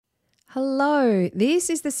Hello, this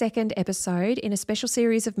is the second episode in a special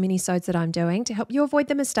series of mini-sodes that I'm doing to help you avoid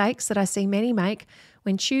the mistakes that I see many make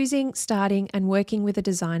when choosing, starting and working with a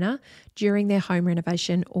designer during their home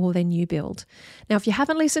renovation or their new build. Now, if you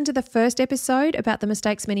haven't listened to the first episode about the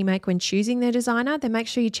mistakes many make when choosing their designer, then make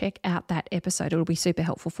sure you check out that episode. It'll be super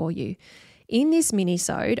helpful for you. In this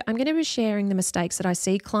mini-sode, I'm going to be sharing the mistakes that I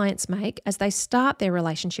see clients make as they start their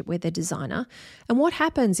relationship with their designer and what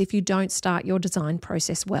happens if you don't start your design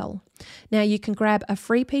process well. Now, you can grab a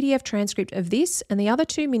free PDF transcript of this and the other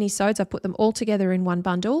two mini-sodes. I've put them all together in one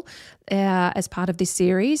bundle as part of this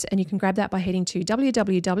series, and you can grab that by heading to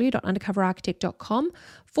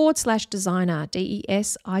www.undercoverarchitect.com/designer,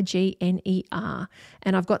 DESIGNER.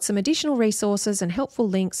 And I've got some additional resources and helpful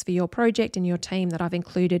links for your project and your team that I've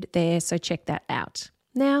included there, so check that out.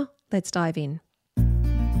 Now, let's dive in.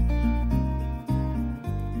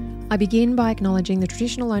 I begin by acknowledging the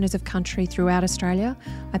traditional owners of country throughout Australia.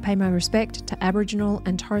 I pay my respect to Aboriginal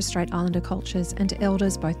and Torres Strait Islander cultures and to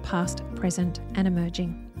elders both past, present and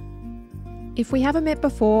emerging. If we haven't met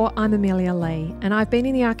before, I'm Amelia Lee, and I've been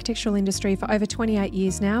in the architectural industry for over 28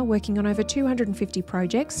 years now, working on over 250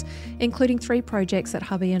 projects, including 3 projects that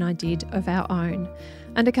hubby and I did of our own.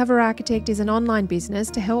 Undercover Architect is an online business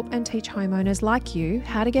to help and teach homeowners like you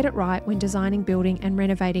how to get it right when designing, building and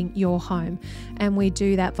renovating your home. And we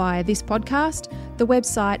do that via this podcast, the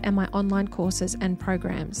website and my online courses and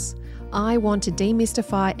programs. I want to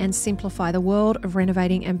demystify and simplify the world of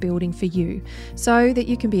renovating and building for you so that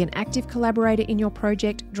you can be an active collaborator in your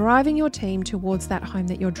project, driving your team towards that home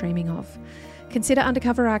that you're dreaming of. Consider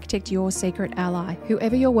Undercover Architect your secret ally,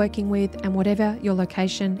 whoever you're working with and whatever your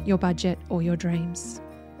location, your budget or your dreams.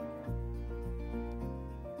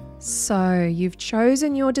 So you've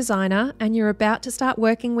chosen your designer and you're about to start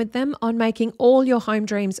working with them on making all your home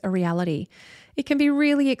dreams a reality. It can be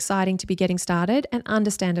really exciting to be getting started, and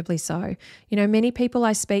understandably so. You know, many people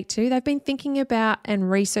I speak to, they've been thinking about and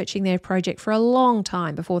researching their project for a long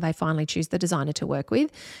time before they finally choose the designer to work with,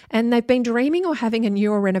 and they've been dreaming or having a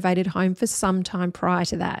new or renovated home for some time prior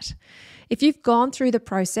to that. If you've gone through the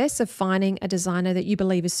process of finding a designer that you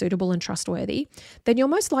believe is suitable and trustworthy, then you're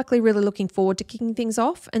most likely really looking forward to kicking things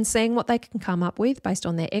off and seeing what they can come up with based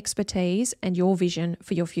on their expertise and your vision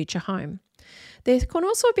for your future home. There can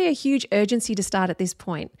also be a huge urgency to start at this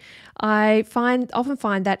point. I often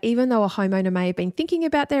find that even though a homeowner may have been thinking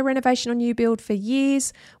about their renovation or new build for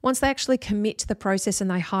years, once they actually commit to the process and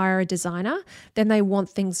they hire a designer, then they want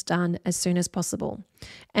things done as soon as possible.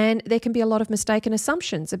 And there can be a lot of mistaken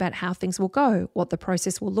assumptions about how things will go, what the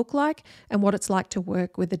process will look like, and what it's like to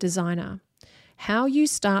work with a designer. How you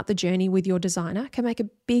start the journey with your designer can make a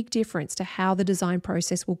big difference to how the design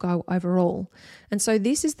process will go overall. And so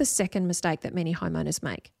this is the second mistake that many homeowners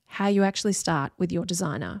make, how you actually start with your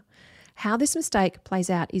designer. How this mistake plays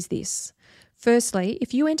out is this. Firstly,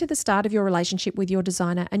 if you enter the start of your relationship with your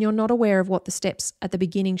designer and you're not aware of what the steps at the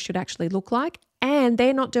beginning should actually look like, and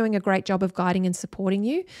they're not doing a great job of guiding and supporting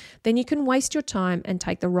you, then you can waste your time and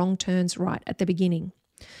take the wrong turns right at the beginning.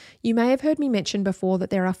 You may have heard me mention before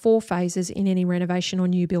that there are 4 phases in any renovation or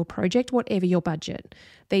new build project, whatever your budget.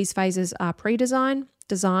 These phases are pre-design,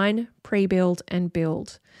 design, pre-build and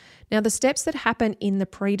build. Now, the steps that happen in the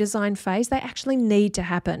pre-design phase, they actually need to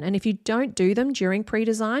happen. And if you don't do them during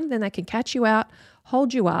pre-design, then they can catch you out,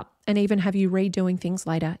 hold you up, and even have you redoing things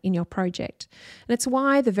later in your project. And it's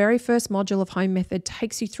why the very first module of Home Method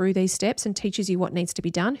takes you through these steps and teaches you what needs to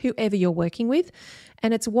be done, whoever you're working with.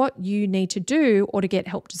 And it's what you need to do or to get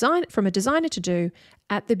help from a designer to do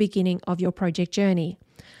at the beginning of your project journey.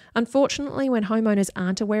 Unfortunately, when homeowners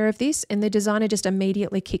aren't aware of this and the designer just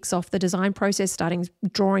immediately kicks off the design process, starting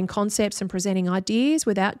drawing concepts and presenting ideas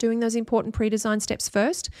without doing those important pre-design steps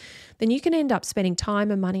first, then you can end up spending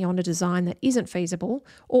time and money on a design that isn't feasible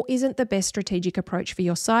or isn't the best strategic approach for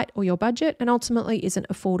your site or your budget and ultimately isn't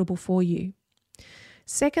affordable for you.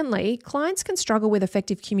 Secondly, clients can struggle with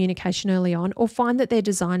effective communication early on or find that their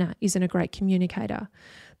designer isn't a great communicator.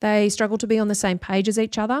 They struggle to be on the same page as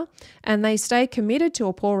each other and they stay committed to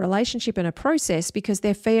a poor relationship and a process because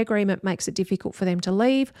their fee agreement makes it difficult for them to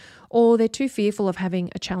leave or they're too fearful of having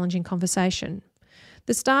a challenging conversation.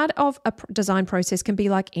 The start of a design process can be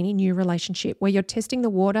like any new relationship where you're testing the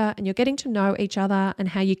water and you're getting to know each other and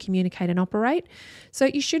how you communicate and operate. So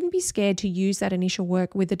you shouldn't be scared to use that initial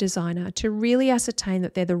work with the designer to really ascertain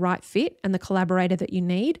that they're the right fit and the collaborator that you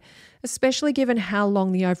need, especially given how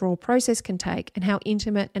long the overall process can take and how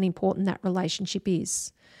intimate and important that relationship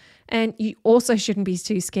is. And you also shouldn't be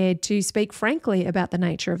too scared to speak frankly about the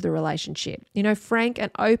nature of the relationship. You know, frank and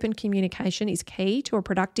open communication is key to a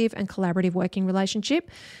productive and collaborative working relationship,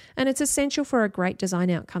 and it's essential for a great design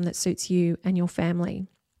outcome that suits you and your family.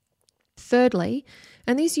 Thirdly,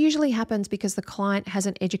 and this usually happens because the client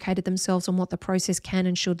hasn't educated themselves on what the process can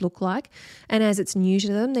and should look like, and as it's new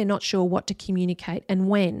to them, they're not sure what to communicate and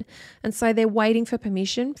when. And so they're waiting for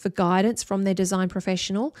permission, for guidance from their design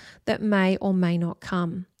professional that may or may not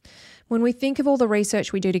come. When we think of all the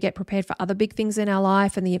research we do to get prepared for other big things in our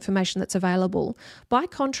life and the information that's available, by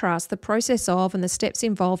contrast, the process of and the steps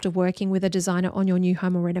involved of working with a designer on your new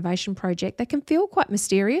home or renovation project, they can feel quite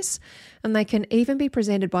mysterious, and they can even be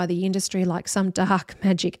presented by the industry like some dark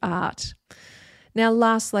magic art. Now,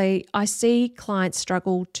 lastly, I see clients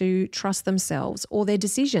struggle to trust themselves or their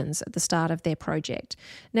decisions at the start of their project.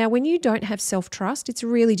 Now, when you don't have self-trust, it's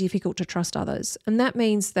really difficult to trust others. And that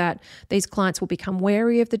means that these clients will become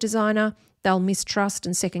wary of the designer, they'll mistrust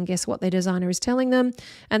and second guess what their designer is telling them,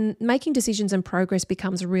 and making decisions and progress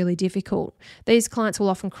becomes really difficult. These clients will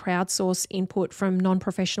often crowdsource input from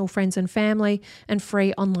non-professional friends and family and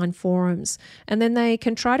free online forums. And then they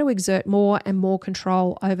can try to exert more and more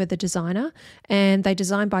control over the designer, and they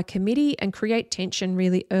design by committee and create tension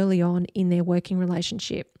really early on in their working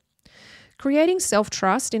relationship. Creating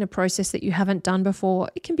self-trust in a process that you haven't done before,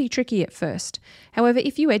 it can be tricky at first. However,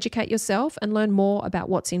 if you educate yourself and learn more about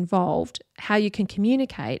what's involved, how you can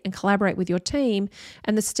communicate and collaborate with your team,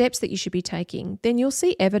 and the steps that you should be taking, then you'll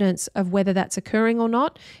see evidence of whether that's occurring or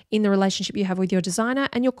not in the relationship you have with your designer,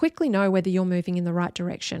 and you'll quickly know whether you're moving in the right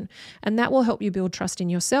direction. And that will help you build trust in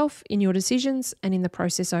yourself, in your decisions, and in the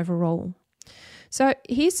process overall. So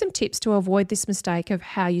here's some tips to avoid this mistake of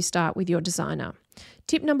how you start with your designer.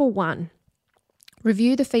 Tip number 1.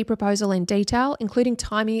 Review the fee proposal in detail, including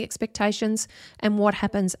timing expectations and what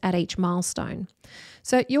happens at each milestone.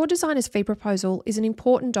 So your designer's fee proposal is an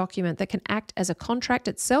important document that can act as a contract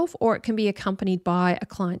itself, or it can be accompanied by a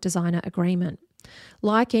client-designer agreement.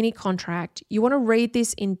 Like any contract, you want to read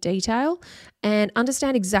this in detail and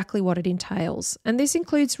understand exactly what it entails. And this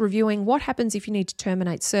includes reviewing what happens if you need to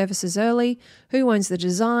terminate services early, who owns the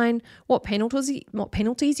design, what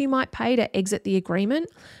penalties you might pay to exit the agreement,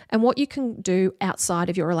 and what you can do outside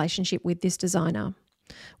of your relationship with this designer.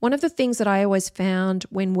 One of the things that I always found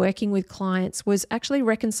when working with clients was actually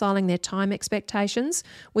reconciling their time expectations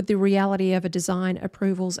with the reality of a design,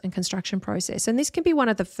 approvals, and construction process. And this can be one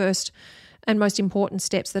of the first and most important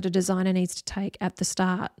steps that a designer needs to take at the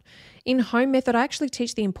start. In Home Method, I actually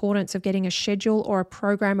teach the importance of getting a schedule or a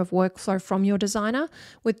program of workflow from your designer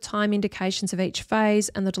with time indications of each phase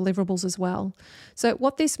and the deliverables as well. So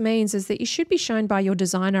what this means is that you should be shown by your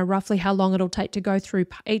designer roughly how long it'll take to go through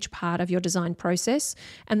each part of your design process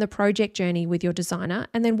and the project journey with your designer,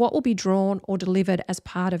 and then what will be drawn or delivered as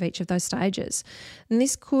part of each of those stages. And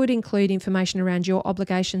this could include information around your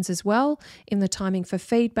obligations as well, in the timing for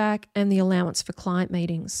feedback and the allowance for client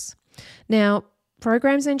meetings. Now,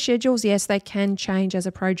 programs and schedules, yes, they can change as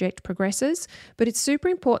a project progresses, but it's super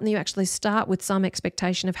important that you actually start with some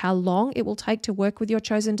expectation of how long it will take to work with your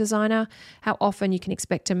chosen designer, how often you can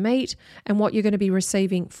expect to meet, and what you're going to be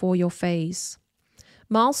receiving for your fees.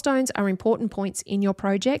 Milestones are important points in your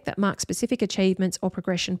project that mark specific achievements or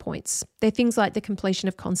progression points. They're things like the completion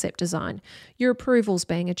of concept design, your approvals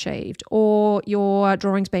being achieved, or your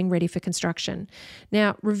drawings being ready for construction.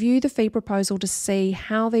 Now, review the fee proposal to see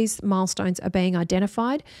how these milestones are being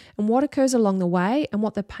identified and what occurs along the way and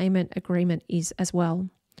what the payment agreement is as well.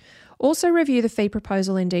 Also review the fee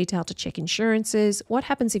proposal in detail to check insurances, what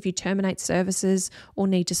happens if you terminate services or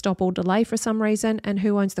need to stop or delay for some reason, and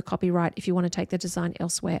who owns the copyright if you want to take the design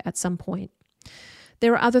elsewhere at some point.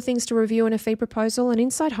 There are other things to review in a fee proposal, and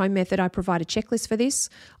inside Home Method I provide a checklist for this.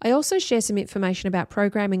 I also share some information about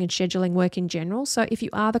programming and scheduling work in general, so if you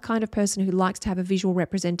are the kind of person who likes to have a visual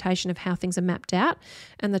representation of how things are mapped out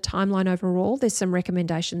and the timeline overall, there's some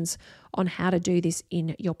recommendations on how to do this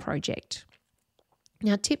in your project.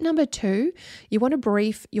 Now, tip number 2, you want to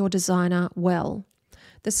brief your designer well.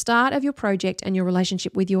 The start of your project and your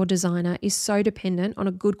relationship with your designer is so dependent on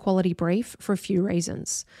a good quality brief for a few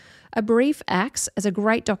reasons. A brief acts as a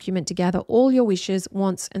great document to gather all your wishes,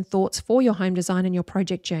 wants, and thoughts for your home design and your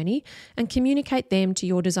project journey and communicate them to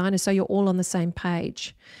your designer so you're all on the same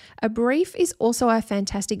page. A brief is also a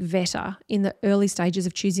fantastic vetter in the early stages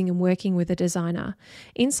of choosing and working with a designer.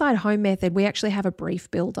 Inside Home Method, we actually have a brief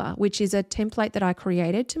builder, which is a template that I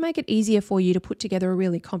created to make it easier for you to put together a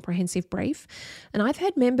really comprehensive brief. And I've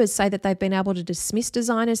had members say that they've been able to dismiss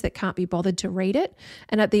designers that can't be bothered to read it.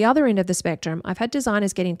 And at the other end of the spectrum, I've had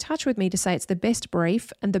designers get in touch with me to say it's the best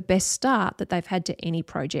brief and the best start that they've had to any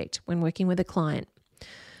project when working with a client.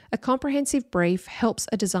 A comprehensive brief helps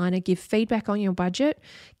a designer give feedback on your budget,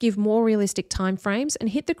 give more realistic timeframes, and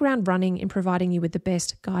hit the ground running in providing you with the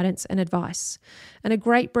best guidance and advice. And a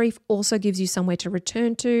great brief also gives you somewhere to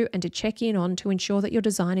return to and to check in on to ensure that your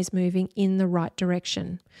design is moving in the right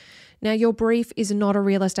direction. Now, your brief is not a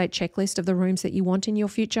real estate checklist of the rooms that you want in your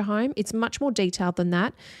future home. It's much more detailed than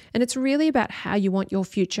that, and it's really about how you want your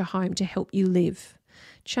future home to help you live.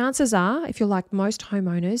 Chances are, if you're like most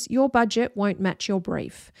homeowners, your budget won't match your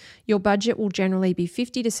brief. Your budget will generally be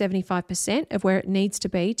 50 to 75% of where it needs to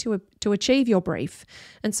be to achieve your brief.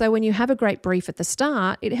 And so when you have a great brief at the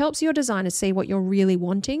start, it helps your designer see what you're really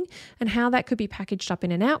wanting and how that could be packaged up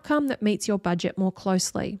in an outcome that meets your budget more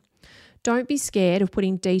closely. Don't be scared of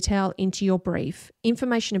putting detail into your brief,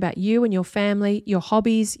 information about you and your family, your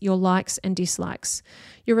hobbies, your likes and dislikes.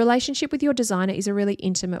 Your relationship with your designer is a really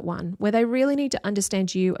intimate one, where they really need to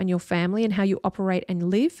understand you and your family and how you operate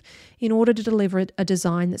and live in order to deliver a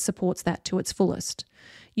design that supports that to its fullest.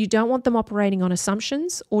 You don't want them operating on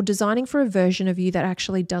assumptions or designing for a version of you that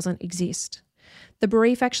actually doesn't exist. The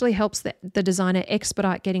brief actually helps the designer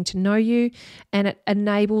expedite getting to know you, and it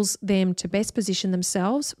enables them to best position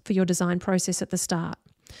themselves for your design process at the start.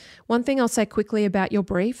 One thing I'll say quickly about your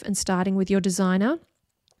brief and starting with your designer: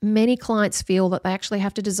 many clients feel that they actually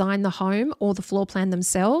have to design the home or the floor plan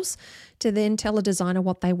themselves to then tell a designer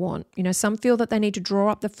what they want. Some feel that they need to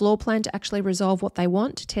draw up the floor plan to actually resolve what they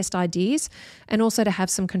want, to test ideas, and also to have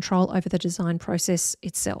some control over the design process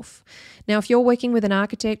itself. Now, if you're working with an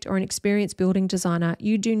architect or an experienced building designer,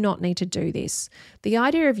 you do not need to do this. The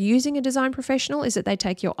idea of using a design professional is that they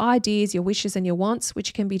take your ideas, your wishes, and your wants,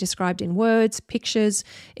 which can be described in words, pictures,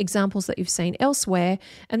 examples that you've seen elsewhere,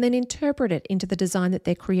 and then interpret it into the design that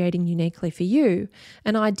they're creating uniquely for you,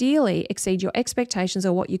 and ideally exceed your expectations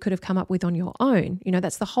or what you could have come up with on your own.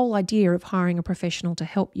 That's the whole idea of hiring a professional to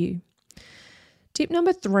help you. Tip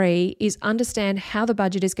number 3 is understand how the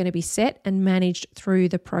budget is going to be set and managed through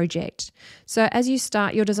the project. So as you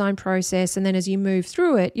start your design process and then as you move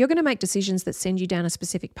through it, you're going to make decisions that send you down a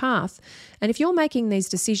specific path. And if you're making these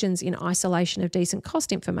decisions in isolation of decent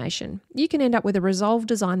cost information, you can end up with a resolved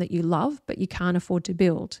design that you love, but you can't afford to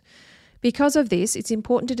build. Because of this, it's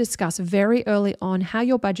important to discuss very early on how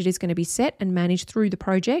your budget is going to be set and managed through the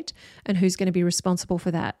project and who's going to be responsible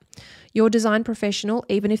for that. Your design professional,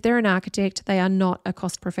 even if they're an architect, they are not a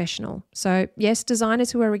cost professional. So yes,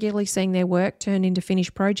 designers who are regularly seeing their work turn into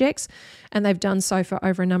finished projects, and they've done so for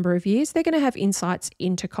over a number of years, they're going to have insights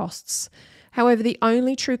into costs. However, the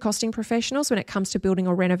only true costing professionals when it comes to building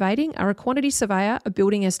or renovating are a quantity surveyor, a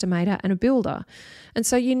building estimator, and a builder. And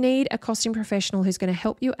so you need a costing professional who's going to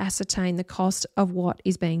help you ascertain the cost of what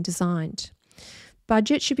is being designed.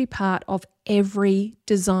 Budget should be part of every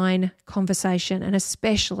design conversation, and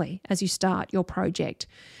especially as you start your project.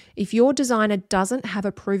 If your designer doesn't have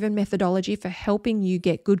a proven methodology for helping you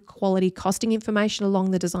get good quality costing information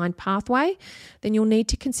along the design pathway, then you'll need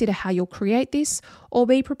to consider how you'll create this, or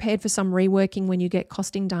be prepared for some reworking when you get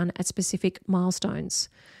costing done at specific milestones.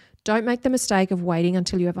 Don't make the mistake of waiting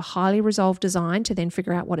until you have a highly resolved design to then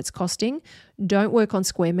figure out what it's costing. Don't work on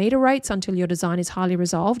square meter rates until your design is highly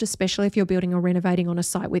resolved, especially if you're building or renovating on a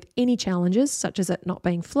site with any challenges, such as it not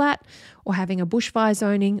being flat or having a bushfire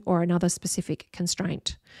zoning or another specific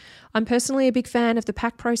constraint. I'm personally a big fan of the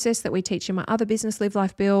PAC process that we teach in my other business, Live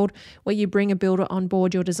Life Build, where you bring a builder on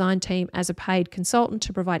board your design team as a paid consultant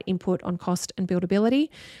to provide input on cost and buildability.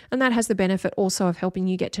 And that has the benefit also of helping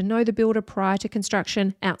you get to know the builder prior to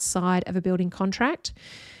construction outside of a building contract.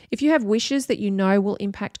 If you have wishes that you know will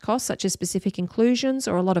impact costs, such as specific inclusions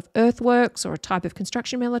or a lot of earthworks or a type of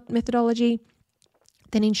construction methodology,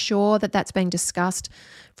 then ensure that that's being discussed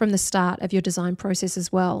from the start of your design process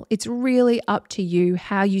as well. It's really up to you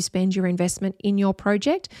how you spend your investment in your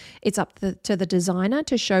project. It's up to the designer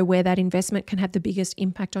to show where that investment can have the biggest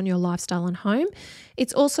impact on your lifestyle and home.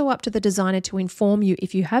 It's also up to the designer to inform you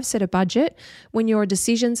if you have set a budget when your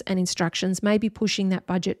decisions and instructions may be pushing that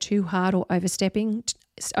budget too hard or overstepping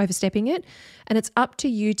it, and it's up to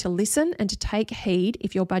you to listen and to take heed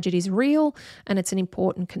if your budget is real and it's an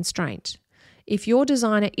important constraint. If your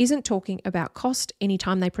designer isn't talking about cost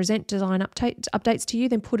anytime they present design updates to you,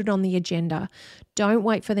 then put it on the agenda. Don't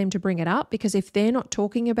wait for them to bring it up, because if they're not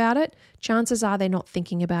talking about it, chances are they're not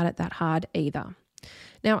thinking about it that hard either.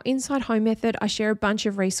 Now, Inside Home Method, I share a bunch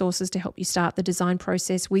of resources to help you start the design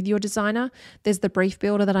process with your designer. There's the brief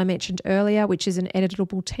builder that I mentioned earlier, which is an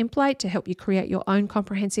editable template to help you create your own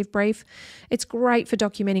comprehensive brief. It's great for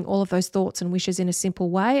documenting all of those thoughts and wishes in a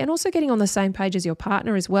simple way, and also getting on the same page as your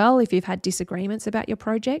partner as well if you've had disagreements about your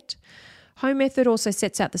project. Home Method also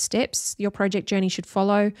sets out the steps your project journey should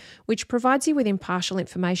follow, which provides you with impartial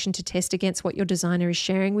information to test against what your designer is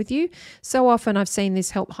sharing with you. So often I've seen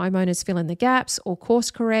this help homeowners fill in the gaps or course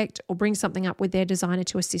correct or bring something up with their designer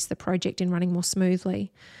to assist the project in running more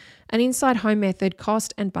smoothly. An Inside Home Method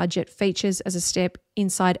cost and budget features as a step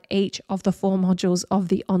inside each of the 4 modules of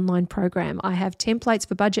the online program. I have templates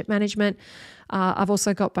for budget management. I've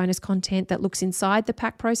also got bonus content that looks inside the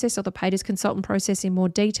PAC process or the paid as consultant process in more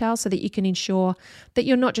detail so that you can ensure that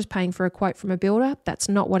you're not just paying for a quote from a builder. That's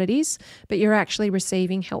not what it is, but you're actually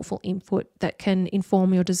receiving helpful input that can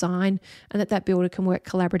inform your design and that builder can work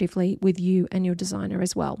collaboratively with you and your designer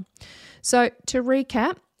as well. So to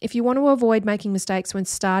recap, if you want to avoid making mistakes when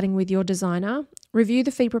starting with your designer, review the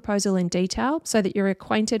fee proposal in detail so that you're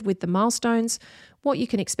acquainted with the milestones, what you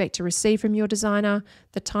can expect to receive from your designer,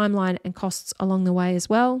 the timeline and costs along the way as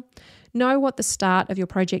well. Know what the start of your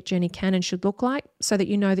project journey can and should look like so that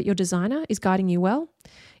you know that your designer is guiding you well.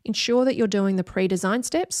 Ensure that you're doing the pre-design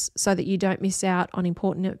steps so that you don't miss out on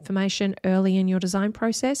important information early in your design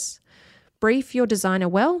process. Brief your designer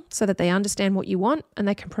well so that they understand what you want and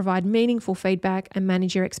they can provide meaningful feedback and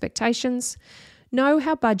manage your expectations. Know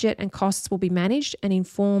how budget and costs will be managed and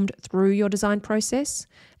informed through your design process,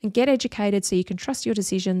 and get educated so you can trust your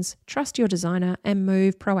decisions, trust your designer, and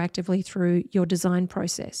move proactively through your design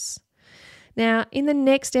process. Now, in the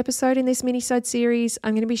next episode in this mini-sode series,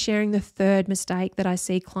 I'm going to be sharing the 3rd mistake that I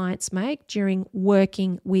see clients make during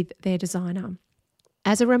working with their designer.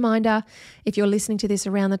 As a reminder, if you're listening to this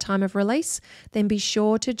around the time of release, then be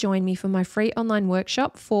sure to join me for my free online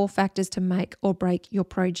workshop, 4 Factors to Make or Break Your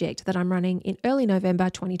Project, that I'm running in early November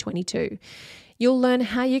 2022. You'll learn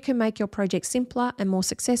how you can make your project simpler and more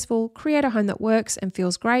successful, create a home that works and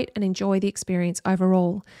feels great, and enjoy the experience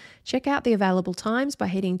overall. Check out the available times by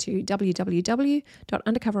heading to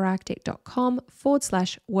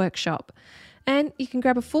www.undercoverarchitect.com/workshop. And you can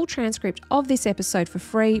grab a full transcript of this episode for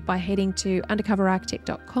free by heading to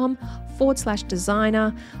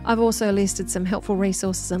undercoverarchitect.com/designer. I've also listed some helpful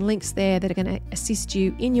resources and links there that are going to assist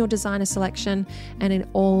you in your designer selection and in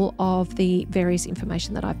all of the various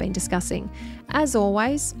information that I've been discussing. As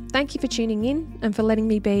always, thank you for tuning in and for letting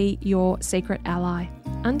me be your secret ally.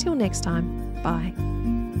 Until next time, bye.